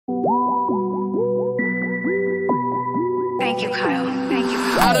Thank you, Kyle. Thank you.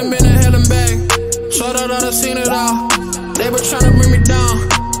 I done been to hell and back. Showed out, I done seen it all. They been tryna bring me down.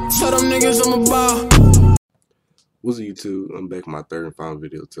 Tell them niggas I'm a ball. What's up, YouTube? I'm back with my third and final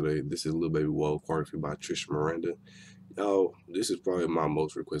video today. This is Lil Baby Woah, Choreography by Tricia Miranda. Y'all, this is probably my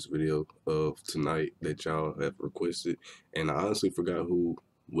most requested video of tonight that y'all have requested. And I honestly forgot who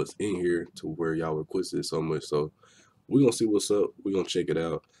was in here to where y'all requested it so much. So we're going to see what's up. We're going to check it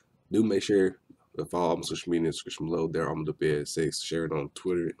out. Do make sure to follow all my social media in the description below. There, I'm the bed 6. Share it on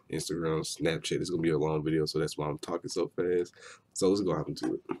Twitter, Instagram, Snapchat. It's going to be a long video, so that's why I'm talking so fast. So let's go happen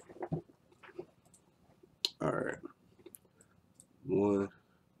to it. All right. 1,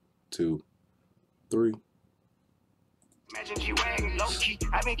 2, 3. Imagine G-Wagon, low-key,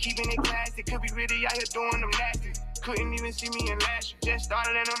 I've been keeping it classy. Could be really out here doing them nasty. Couldn't even see me in last year. Just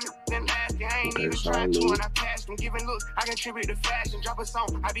started and I'm then lasting. I ain't even trying to when I passed them. Giving looks, I contribute to fashion. Drop a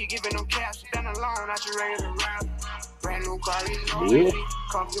song, I be giving them cash. Stand alone, not your regular rap. Brand new car is on.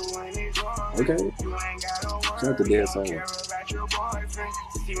 Come to when it's on. Okay. You ain't gotta worry. Shout out to Dan Song. Care about your boyfriend.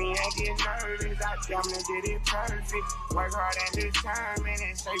 See me and get nervous. I damn near did it perfect. Work hard and determined.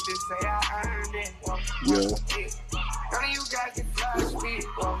 It's safe to say I earned it. Yeah. None of you guys can flash me.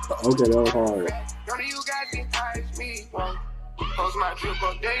 Okay, that was hard. None of you guys can hide me. Post my drip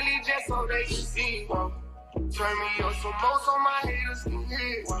up daily just so they can see. Turn me up some more so my haters can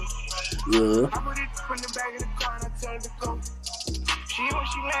hear. Yeah. I put it in the back of the car and I tell her to go. She when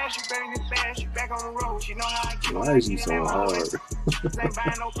she lands, she bang this band, she back on the road. She know how I get. Why is he so hard? Ain't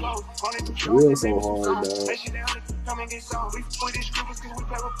buying no clothes. Real so hard, dog. Come and get sold. We put these scribbles cause we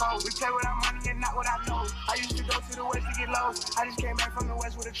play with foes. We play with our money and not what I know. I used to go to the west to get lost. I just came back from the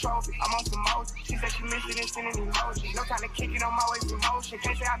west with a trophy. I'm on some motion. She said she missed it and sending emojis. No time to kick it on my way to motion.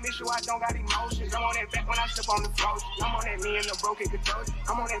 Can't say I miss you, I don't got emotions. I'm on that back when I step on the floor. I'm on that me and the broken control.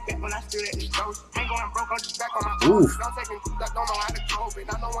 I'm on that back when I stood at the stove. Ain't going broke, I'm just back on my own. Don't take it, I don't know how to cope it.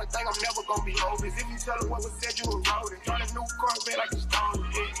 I know one thing, I'm never gonna be hopeless. If you tell her what was said, you were rolling. Turn a new car, bet like a stone.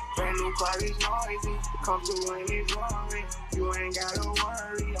 Brand new car is noisy. Come to when it's roaring. You ain't gotta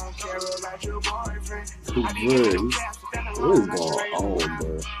worry, don't care about your boyfriend. I be giving them caps, stand alone, not your regular rap.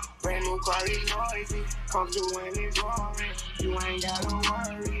 Brand new car is noisy, come to when it's roaring. You ain't gotta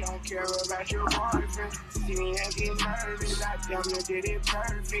worry, don't care about your boyfriend. See me and get nervous, I damn near did it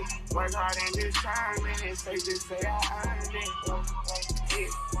perfect. Work hard and determined, it's safe to say I earned it.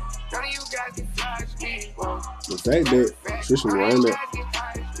 None of you guys can flash me. The fact that Tricia Miranda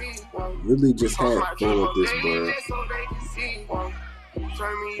really just had fun with this, bro.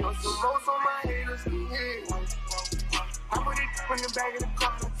 Turn me on some more so my haters can hear. I put it in the back of the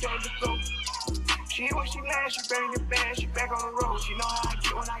car and tell her to go. She when she lands, she bang the band, she back on the road. She know how I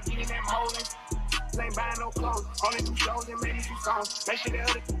get when I get in that molding. Ain't buying no clothes, only do shows and maybe some songs. Make sure the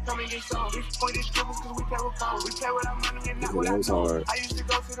other come and get sold. We point these scribbles cause we play with phones. We play with our money and not what I know. I used to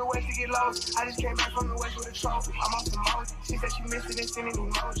go to the west to get lost. I just came back from the west with a trophy. I'm on some motion. She said she missed it and sending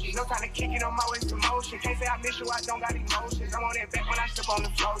emojis. No time to kick it on my way to motion. Can't say I miss you, I don't got emotions. I'm on that back when I step on the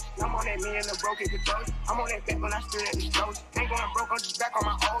floor. I'm on that me and the broken control. I'm on that back when I stood at the stove. Ain't going broke, I'm just back on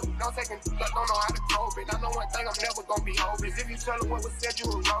my own. Don't take it, don't know how to cope it. I know one thing, I'm never gonna be hopeless. If you tell her what was said, you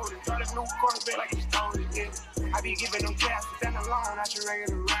were rolling. Try this new quarterback like it's stolen. I be giving them cash, stand alone, not your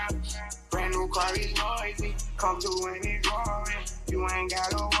regular rap. Brand new car is noisy, come to when it's roaring. You ain't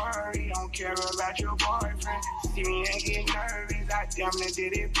gotta worry, don't care about your boyfriend. See me and get nervous, I damn near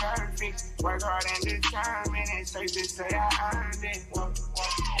did it perfect. Work hard and determined, it's safe to say I earned it. None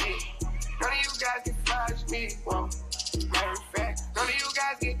of you guys can flash me. Matter of fact, none of you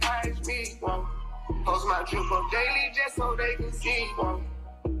guys can hide me. Post my drip up daily just so they can see.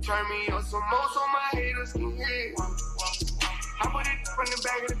 Turn me on some more so my haters can hear. I put it in the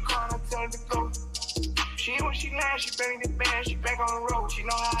back of the car and I tell her to go. She when she lands, she bang the band, she back on the road. She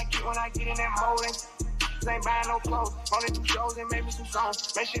know how I get when I get in that molding. Ain't buying no clothes, only do shows and maybe some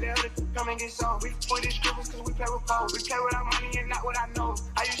songs. Make sure the other come and get sold. We point these scribbles cause we play with phones. We play with our money and not what I know.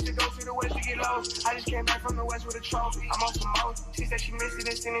 I used to go to the west to get lost. I just came back from the west with a trophy. I'm on some motion. She said she missed it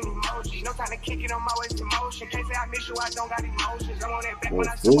and sending emojis. No time to kick it on my way to motion. Can't say I miss you, I don't got emotions. I'm on that back when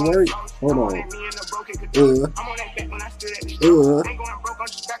I step on the floor. I'm on that me and the broken control. I'm on that back when I stood at the stove. Ain't going broke, I'm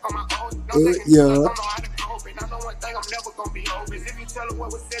just back on my own. Don't take it, don't know how to cope it. I know one thing, I'm never gonna be hopeless. If you tell her what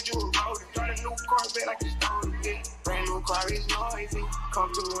was said, you were rolling. Turn a new Corvette like a stone. Brand new car is noisy,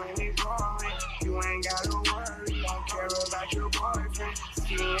 come to when it's roaring. You ain't gotta worry, don't care about your boyfriend.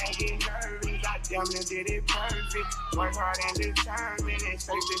 See me and get nervous, I damn near did it perfect. Work hard and determined, it's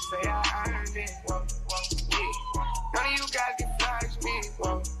safe to say I earned it. None of you guys can flash me.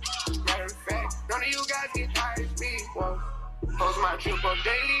 Matter of fact, none of you guys can hide me. Post my drip up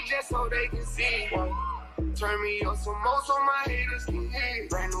daily just so they can see. Turn me up some more so my haters can hear.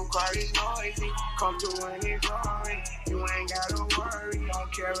 Brand new car is noisy, come through and it's roaring. You ain't gotta worry,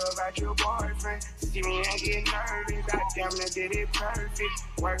 don't care about your boyfriend. See me and get nervous, I damn near did it perfect.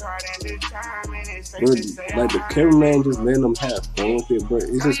 Work hard and determined, it's safe to say like the cameraman just letting them have fun with it, but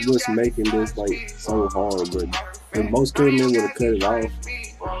it's just what's making this like so hard, but if most cameramen would have cut it off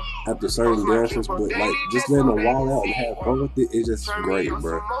after certain dances, but like just letting them wall out and have fun with it, it's just great,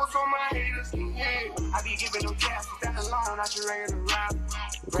 bro. Of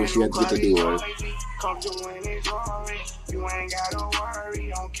course, you have to get the do it. You ain't gotta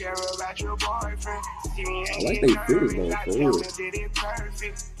worry, don't care about your boyfriend. I like they feels though, for real. Did it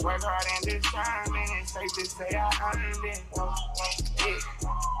perfect. Work hard and determined, it's safe to say I earned it. None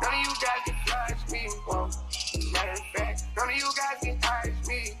of you guys can judge me. Matter of fact, none of you guys can judge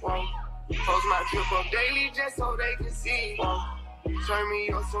me. Post my trip up daily just so they can see. Turn me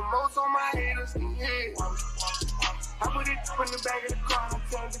up some more so my haters can hear. I put it in the back of the car and I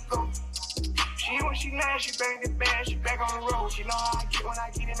tell her to go. When she lands, she bang the band, she back on the road. She know how I get when I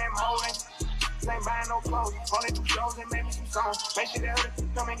get in that mode. Ain't buying no clothes, only do shows and maybe some songs. Make sure the other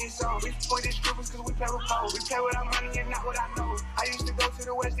come and get some. We put this scribbles cause we play with foes. We play with our money and not what I know. I used to go to the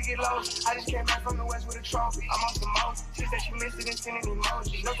west to get low. I just came back from the west with a trophy. I'm on some most. She said she missed it and sending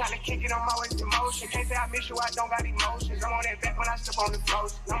emojis. No time to kick it on my waist emotion. Can't say I miss you, I don't got emotions. I'm on that back when I step on the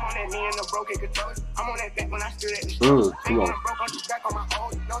floors. I'm on that knee and the broken guitars. I'm on that back when I stood at the store. Come on. Broke on the back on my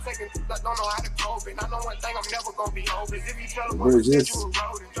own. Don't take it, don't know how to cope. And I know one thing I'm never gonna be over. If you tell her what you wrote,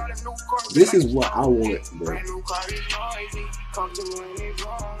 start a new course. This is what I want, bro. Brand new car is noisy, come through and it's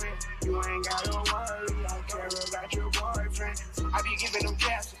roaring. You ain't gotta worry, don't care about your boyfriend. I be giving them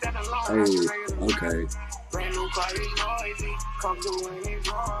caps, that alone. Okay. Brand new car is noisy, come through and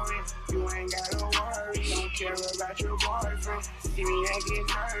it's roaring. You ain't gotta worry, don't care about your boyfriend. See me and get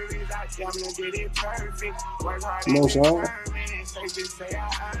nervous, I damn near did it perfect. Work hard and determined, it's safe to say I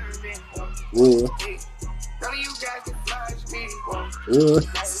earned it. None of you guys can flush me.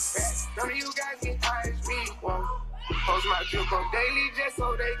 None of you guys can ice me. Post my trip up daily just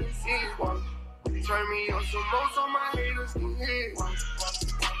so they can see. Turn me up some more so my haters can hear.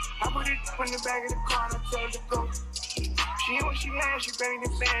 I put it in the back of the car and I tell her to go. When she lands, she bang the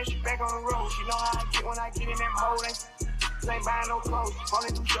band, she back on the road. She know how I get when I get in that mode. Ain't buying no clothes, only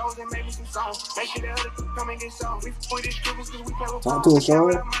do shows and maybe some songs. Make sure the other come and get some. We put this scribbles cause we play with talk to him,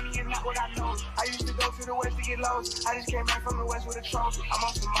 Sean. Money and not what I know. I used to go to the west to get lows. I just came back from the west with a trophy. I'm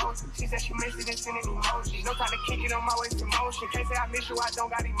on some most. She said she missed it and sending emojis. No time to kick it on my waist emotion. Can't say I miss you, I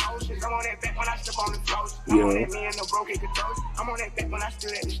don't got emotions. I'm on that back when I step on the floors. I'm on that knee and the broken guitars. I'm on that back when I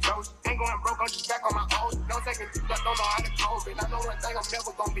stood at the stores. Ain't going broke, I'm just back on my own. Don't take it, don't know how to cope it. I know one thing I'm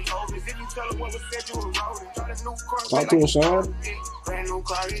never gonna be over. If you tell her what was said, you were rolling. Try this new course. Talk to him, Sean. Brand new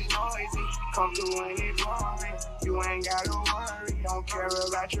car is noisy, come through and it's roaring. You ain't gotta worry, don't care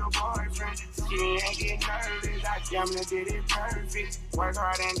about your boyfriend. See me and get nervous, I damn near did it perfect. Work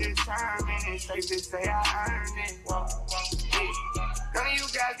hard and determined, it's safe to say I earned it. None of you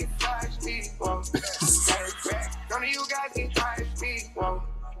guys can flush me. None of you guys can touch me.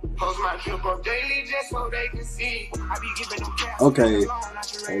 Post my trip up daily just so they can see. I be giving them caps. Okay.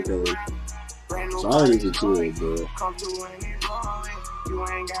 So I don't even do it, bro. Come through and it's roaring. You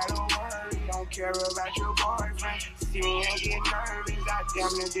ain't gotta worry, don't care about your boyfriend. See me and get nervous, I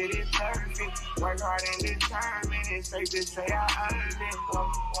damn near did it perfect. Work hard and determined, it's safe to say I earned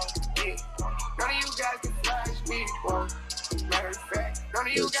it. None of you guys can flush me. Matter of fact, none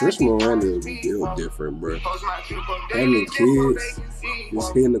of you guys Tricia Miranda is built different, bro. Having kids,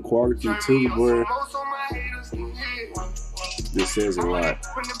 just hitting the choreography too, bro. This says a lot.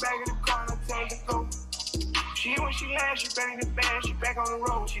 When she lands, she bang the band, she back on the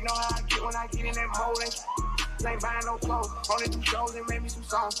road. She know how I get when I get in that mode. Ain't buying no clothes, only do shows and maybe some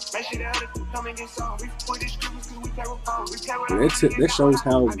songs. Make sure the other come and get some. We put this scribbles cause we play with phones. That shows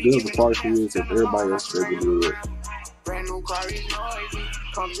how good the choreography is if everybody else is able to do it. Brand new car is noisy,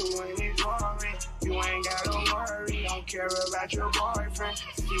 come through and it's roaring. You ain't gotta worry, don't care about your boyfriend.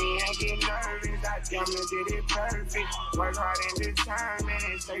 See me and get nervous, I damn near did it perfect. Work hard and determined,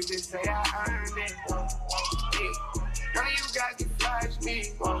 it's safe to say I earned it. None of you guys can flush me.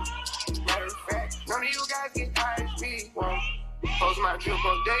 Matter of fact, none of you guys can touch me. Post my trip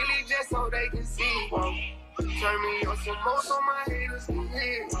up daily just so they can see. Turn me up some more so my haters can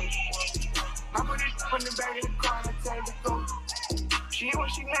hear. I put it in the back of the car and I tell her to go. When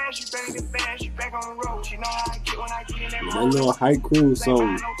she lands, she bang the band, she back on the road. She know how I get when I get in that mode. That little high crew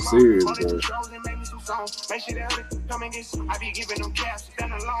song serious, bro. songs. Make sure that other come and get some. I be giving them caps.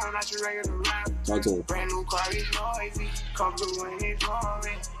 Stand alone, not your regular rap. Brand new car is noisy. Come through when it's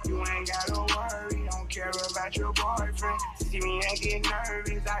roaring. You ain't gotta worry. Don't care about your boyfriend. See me and get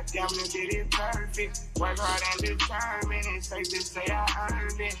nervous. I damn near did it perfect. Work hard and determined. It's safe to say I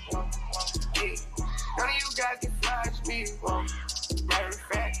earned it. Yeah. None of you guys can flash me. Matter of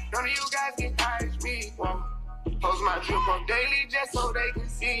fact, none of you guys can hide me. Post my drip on daily just so they can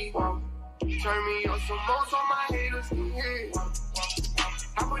see. Turn me on some more so my haters can hear.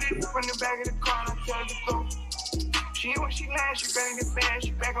 I put it up in the back of the car and I tell her to go. She when she lands, she bang the band,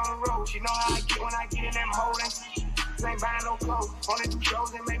 she back on the road. She know how I get when I get in that mode. Ain't buying no clothes. Only do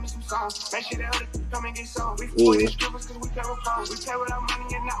shows and make me some songs. Make sure that other come and get sold. We for these strippers cause we play with phones. We play with our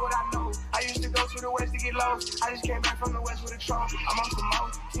money and not what I know. I used to go to the west to get low. I just came back from the west with a trophy. I'm on some more.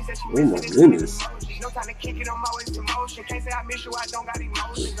 She said she missed it. No time to kick it, I'm always in motion. Can't say I miss you, I don't got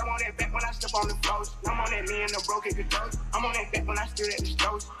emotions. I'm on that back when I step on the floors. I'm on that me and the broken cadeaux. I'm on that back when I stood at the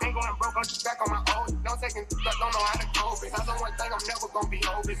stores. Ain't going broke, I'm just back on my old. Don't take it, don't know how to cope it. I know one thing I'm never gonna be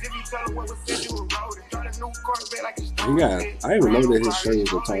hopeless. If you tell her what was said, you were rolled. Start a new Corvette like it's yeah, I didn't remember that his shirt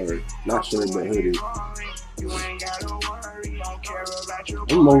was retired. Not shirt, but hoodie.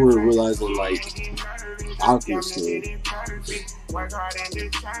 I'm over realizing, like, awkward stuff. Work hard and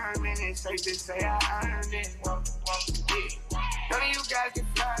determined. It's safe to say I earned it. None of you guys can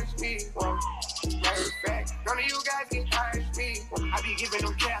flash me. Matter of fact, none of you guys can hide me. I be giving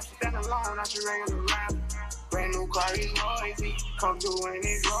them caps. Stand alone, not your regular rap. Brand new car is noisy. Come through when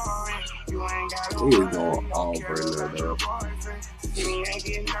it's roaring. You ain't got to worry. Don't care about your boyfriend. See me ain't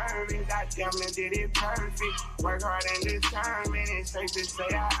get nervous. I damn near did it perfect. Work hard and determined. It's safe to say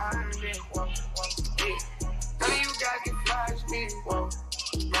I earned it. None of you guys can flash me.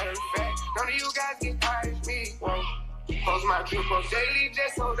 Matter of fact, none of you guys can hide me. Post my drip up daily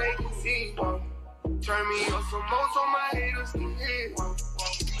just so they can see. Turn me on some more so my haters can hear.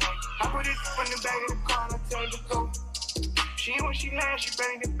 I put it up in the back of the car and I tell her to go. She when she lands, she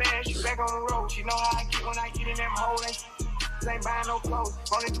bang the band, she back on the road. She know how I get when I get in that mode. Ain't buying no clothes.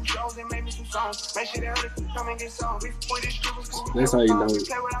 Only do shows and make me some songs. Make sure that other come and get some. We for these strippers. That's how you know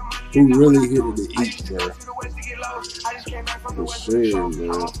who really hit it to eat, bro. I just came back from the west.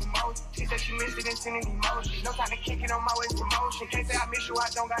 She said she missed it and sending emojis. No time to kick it on my way to motion. Can't say I miss you, I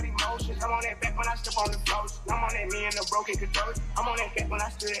don't got emotions. I'm on that back when I step on the floors. I'm on that me and the broken cadeaux. I'm on that back when I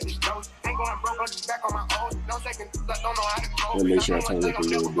stood at the stores. Ain't going broke, I'm just back on my own. Don't second, don't know how to go. Make sure I turn up a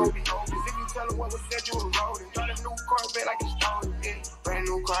little bit. If you tell her what was said, you were rolling. Got a new Corvette like it's stolen. Brand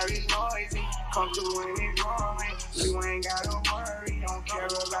new car is noisy. Come through when it's roaring. You ain't gotta worry. Don't care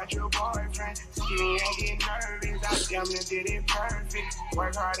about your boyfriend. See me ain't get nervous. I damn near did it perfect.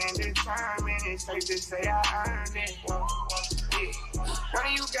 Work hard and determined. It's safe to say I earned it. None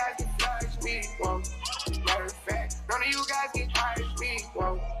of you guys can flash me. Matter of fact, none of you guys can hide me.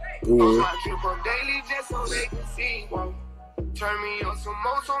 Post my drip up daily just so they can see. Turn me on some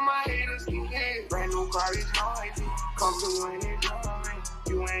more so my haters can hear. Brand new car is noisy. Come through when it's roaring.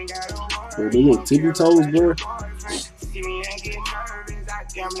 You ain't gotta worry. They look tippy toes, bro. See me ain't get nervous. I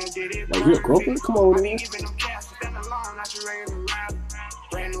damn near did it. Like, you a croaker? Come on, man.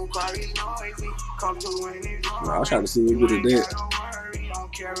 Brand new car is noisy. Come through when it's roaring. I was trying to see a bit of that.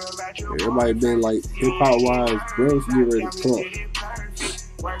 Everybody been like hip hop wise, bro. If you ready to crunk.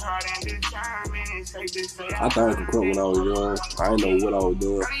 I thought I could crunk when I was young. I didn't know what I was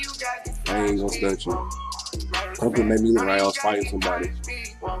doing. I ain't gonna stunt you. Something made me look like I was fighting somebody.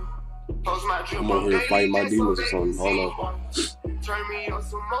 I'm over here fighting my demons or something. I don't know.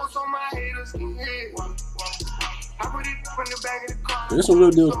 There's some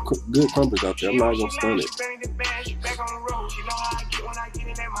real deal good crumpets out there. I'm not gonna stun it.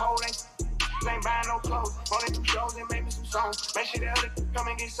 Ain't buying no clothes. Only do shows and make me some songs. Make sure that other come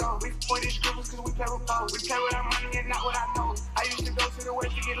and get some. We for these strippers cause we play with phones. We play with our money and not what I know. I used to go to the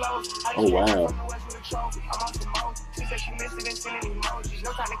west to get low. Oh wow. From the west with a trophy. I'm on some more. She said she missed it and sending emojis.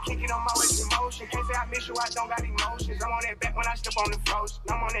 No time to kick it on my way to motion. Can't say I miss you, I don't got emotions. I'm on that back when I step on the floors.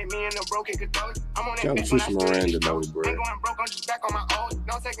 I'm on that me and the broken cadeaux. I'm on that back when I Tricia Miranda though, bro. Ain't going broke, I'm just back on my own.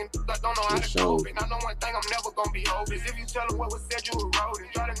 Don't take it, don't know how to cope it. I know one thing I'm never gonna be hopeless. If you tell her what was said, you were rolling.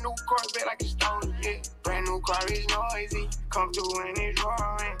 Got a new Corvette like it's stolen, yeah. Brand new car is noisy. Come through when it's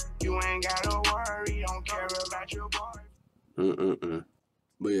roaring. You ain't gotta worry. Don't care about your boy.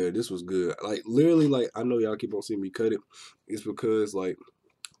 But yeah, this was good. Like literally, like I know y'all keep on seeing me cut it. It's because like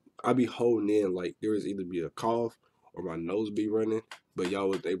I be holding in like there is either be a cough or my nose be running, but y'all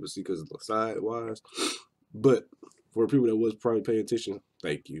wasn't able to see because of the sidewise. But for people that was probably paying attention,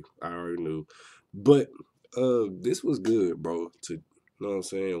 thank you. I already knew. But this was good, bro. To you know what I'm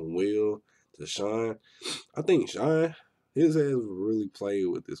saying, Will. to Sean. I think Sean, his ass really played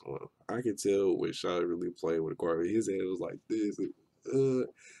with this one. I could tell when Sean really played with the choreography. His ass was like this.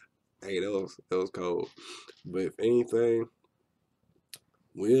 Hey, that was cold. But if anything,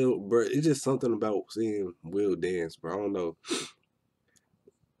 Will, bro, it's just something about seeing Will dance, bro. I don't know.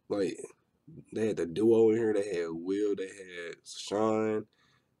 Like, they had the duo in here. They had Will. They had Sean.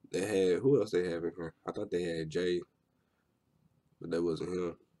 They had, who else they have in here? I thought they had Jay, but that wasn't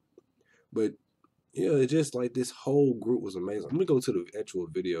him. But yeah, it's just like this whole group was amazing. I'm gonna go to the actual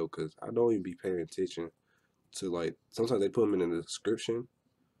video because I don't even be paying attention to, like, sometimes they put them in the description.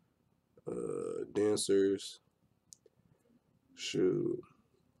 Dancers. Shoot.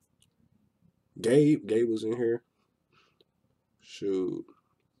 Gabe was in here. Shoot.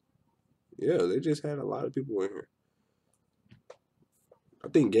 Yeah, they just had a lot of people in here. I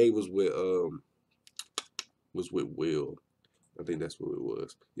think Gabe was with Will. I think that's what it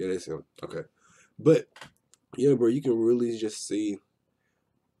was. Yeah, that's him. Okay. But yeah, bro, you can really just see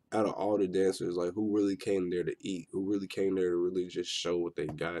out of all the dancers, like, who really came there to eat, who really came there to really just show what they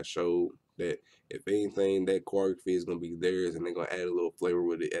got, show that if anything, that choreography is gonna be theirs and they're gonna add a little flavor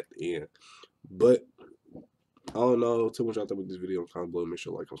with it at the end. But I don't know too much I thought about this video. I'm kind of below. Make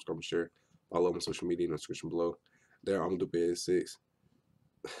sure to like, subscribe, share. Follow my social media in the description below. There, I'm the bed 6.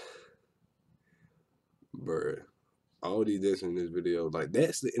 Bruh. All these dancers in this video, like,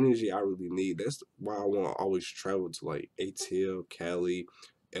 that's the energy I really need. That's why I want to always travel to, like, ATL, Cali,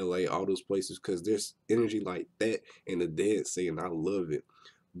 LA, all those places, because there's energy like that in the dance scene. I love it.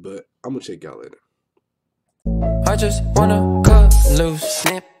 But I'm gonna check y'all later. I just wanna cut loose,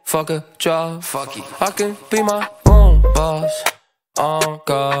 snip, fuck a job, fuck it. I can be my own boss. On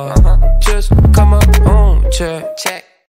God, just come up on check.